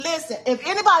Listen, if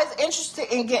anybody's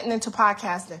interested in getting into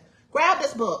podcasting, grab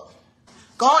this book.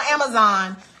 Go on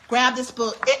Amazon, grab this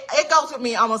book. It goes with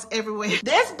me almost everywhere.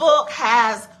 This book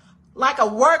has like a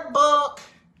workbook.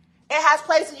 It has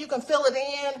places you can fill it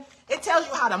in. It tells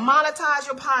you how to monetize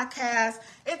your podcast.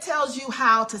 It tells you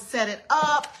how to set it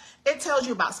up. It tells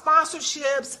you about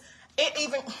sponsorships.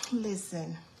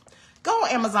 Listen, go on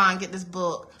Amazon and get this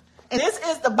book. And this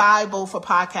is the Bible for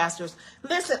podcasters.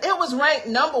 Listen, it was ranked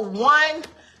 #1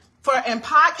 in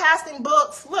podcasting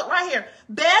books. Look right here.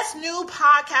 Best new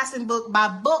podcasting book by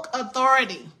Book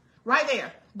Authority. Right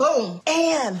there. Boom.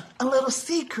 And a little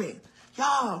secret.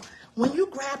 Y'all, when you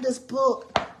grab this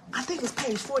book, I think it's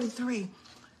page 43.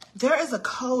 There is a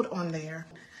code on there.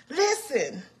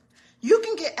 Listen, you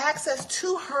can get access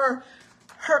to her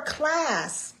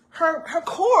class, her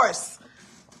course.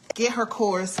 Get her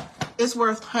course. It's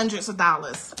worth hundreds of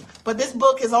dollars. But this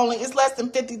book it's less than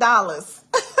 $50.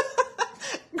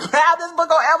 Grab this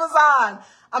book on Amazon.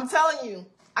 I'm telling you,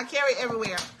 I carry it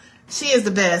everywhere. She is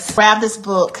the best. Grab this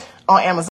book on Amazon.